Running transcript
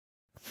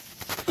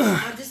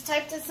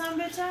tape this some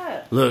bitch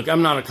up. Look,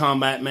 I'm not a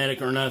combat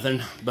medic or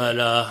nothing, but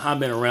I've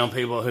been around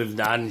people who've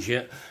died and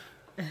shit.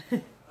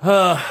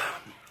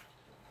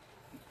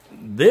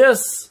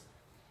 This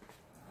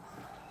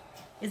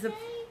is the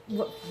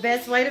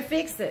best way to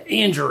fix it.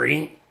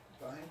 Injury,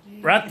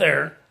 right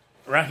there,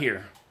 right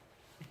here.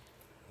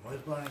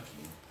 Where's blankie?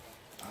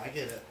 I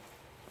get it.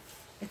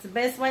 It's the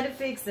best way to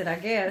fix it, I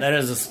guess. That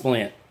is a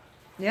splint.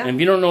 Yeah. And if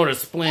you don't know what a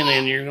splint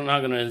is, you're not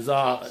going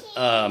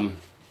to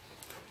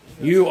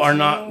you are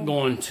not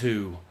going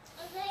to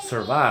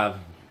survive.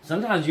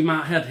 Sometimes you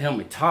might have to help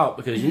me talk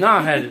because you know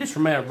I had a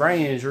traumatic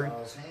brain injury.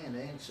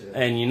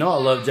 And you know I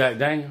love Jack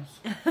Daniels.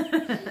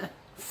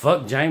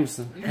 Fuck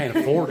Jameson. Can't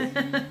afford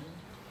it.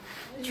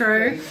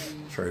 True.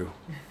 True.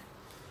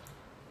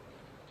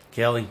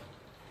 Kelly.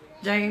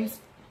 James.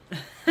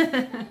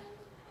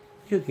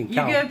 You can You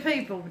call. good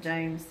people,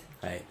 James.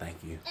 Hey, thank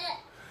you.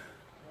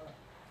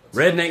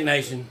 Redneck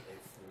Nation.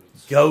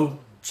 Go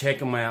check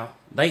them out.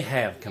 They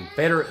have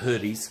Confederate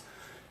hoodies.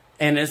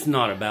 And it's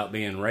not about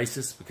being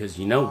racist because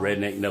you know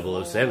Redneck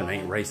 007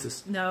 ain't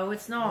racist. No,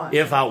 it's not.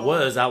 If I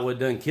was, I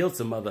would have done killed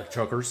some mother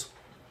truckers.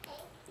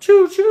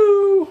 Choo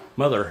choo.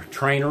 Mother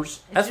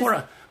trainers. That's what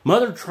I...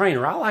 Mother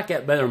trainer. I like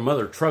that better than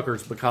mother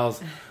truckers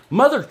because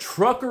mother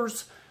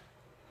truckers,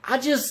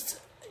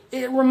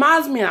 it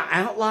reminds me of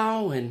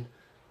Outlaw, and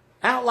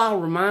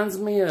Outlaw reminds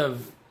me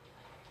of...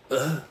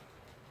 Hold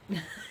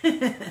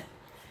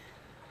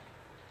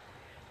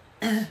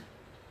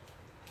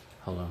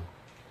on.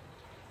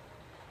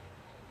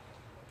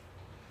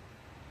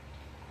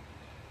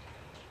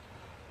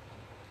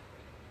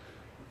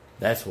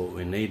 That's what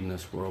we need in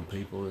this world,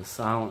 people, is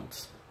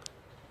silence.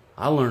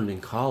 I learned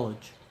in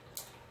college,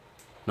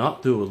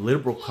 not through a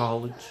liberal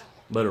college,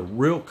 but a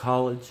real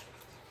college,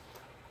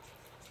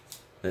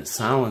 that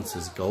silence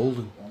is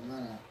golden.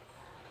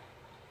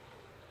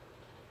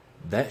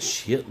 That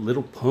shit,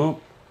 Little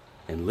Pump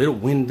and Little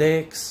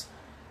Windex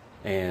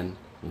and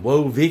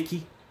Whoa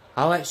Vicky,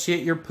 all that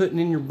shit you're putting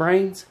in your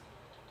brains,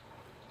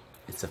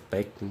 it's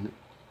affecting it.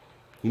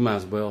 You might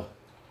as well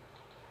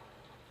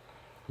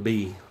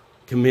be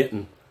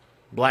committing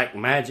black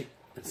magic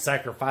and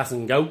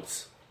sacrificing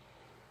goats.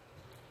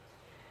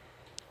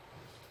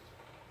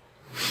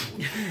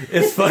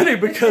 It's funny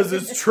because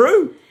it's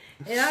true.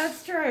 Yeah,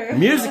 it's true.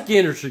 Music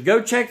industry,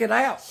 go check it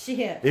out.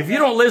 Shit. If you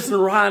don't listen to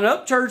Ryan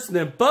Upchurch,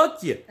 then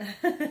fuck you.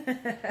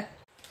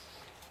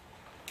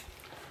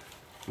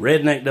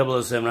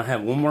 Redneck 007, I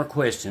have one more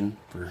question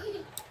for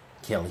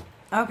Kelly.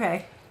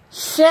 Okay.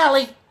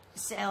 Shelly.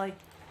 Shelly.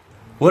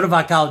 What have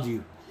I called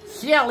you?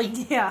 Shelly.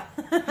 Yeah,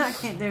 I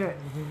can't do it.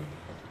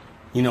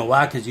 You know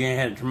why? Because you ain't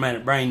had a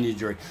traumatic brain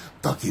injury.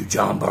 Fuck you,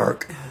 John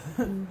Burke.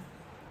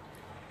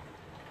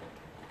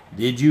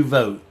 Did you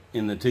vote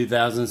in the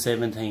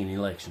 2017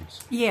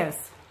 elections?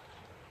 Yes.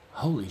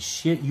 Holy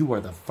shit, you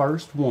are the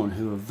first one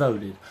who have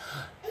voted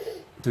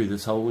through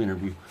this whole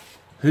interview.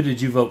 Who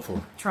did you vote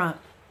for? Trump.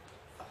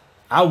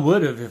 I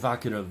would have if I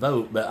could have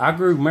voted, but I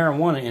grew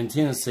marijuana in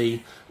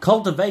Tennessee.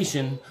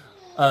 Cultivation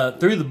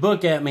threw the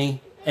book at me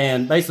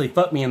and basically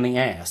fucked me in the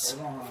ass.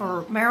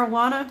 For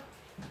marijuana?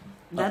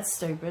 That's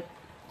stupid.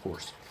 Of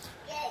course.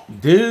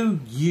 Do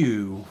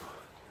you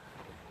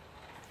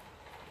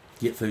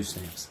get food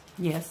stamps?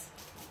 Yes.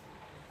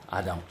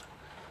 I don't.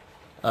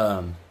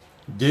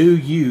 Do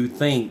you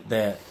think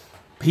that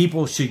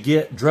people should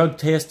get drug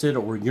tested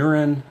or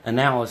urine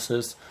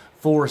analysis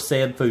for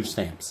said food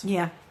stamps?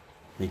 Yeah.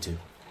 Me too.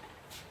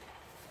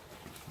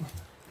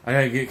 I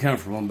gotta get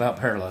comfortable about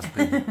paralyzed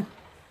people.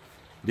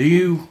 Do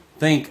you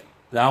think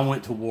that I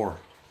went to war?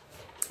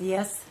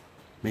 Yes.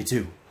 Me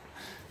too.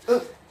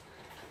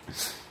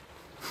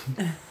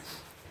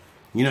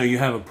 You know you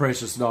have a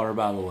precious daughter,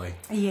 by the way.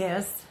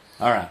 Yes.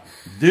 All right.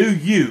 Do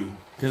you,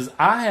 because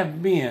I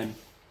have been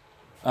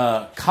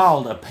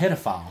called a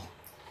pedophile.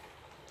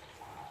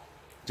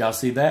 Did y'all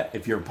see that?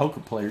 If you're a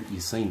poker player,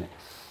 you've seen it.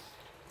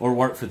 Or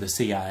work for the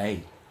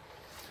CIA.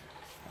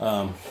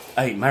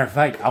 Hey, matter of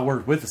fact, I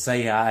worked with a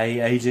CIA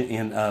agent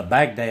in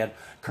Baghdad.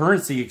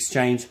 Currency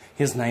exchange.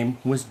 His name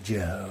was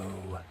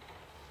Joe.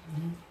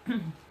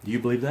 Do you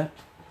believe that?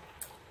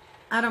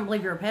 I don't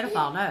believe you're a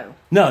pedophile, no.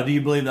 No, do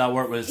you believe that I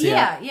work with the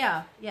CIA?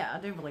 Yeah, I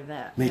do believe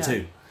that. Me yeah.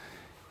 too.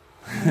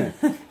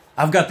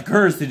 I've got the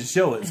currency to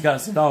show it. It's got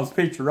Saddam's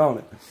picture on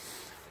it.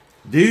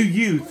 Do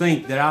you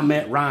think that I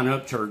met Ryan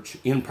Upchurch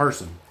in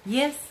person?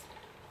 Yes.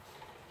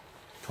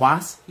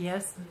 Twice?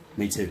 Yes.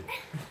 Me too.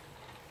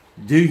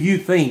 Do you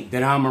think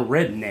that I'm a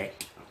redneck?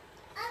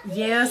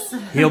 Yes.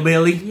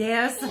 Hillbilly?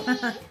 Yes.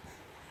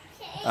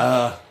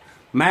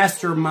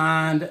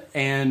 Mastermind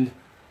and...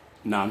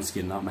 No, I'm just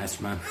kidding. Not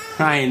mastermind.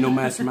 I ain't no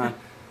mastermind.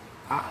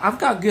 I've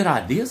got good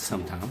ideas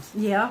sometimes.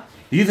 Yeah.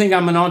 Do you think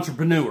I'm an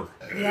entrepreneur?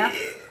 Yeah.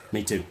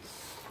 Me too.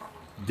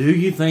 Do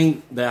you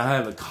think that I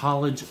have a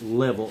college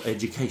level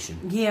education?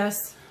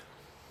 Yes.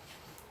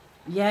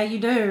 Yeah, you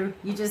do.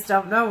 You just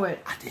don't know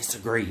it. I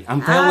disagree.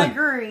 I'm failing. I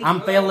agree. I'm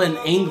failing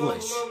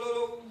English.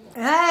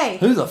 Hey.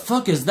 Who the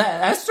fuck is that?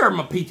 That's starting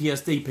my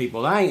PTSD,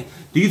 people.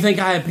 Do you think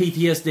I have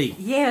PTSD?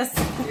 Yes.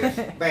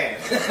 Bad.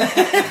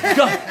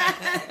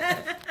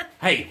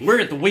 Hey, we're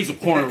at the Weasel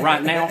Corner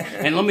right now,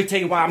 and let me tell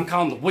you why I'm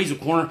calling the Weasel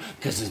Corner,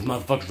 because this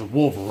motherfucker's a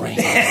Wolverine.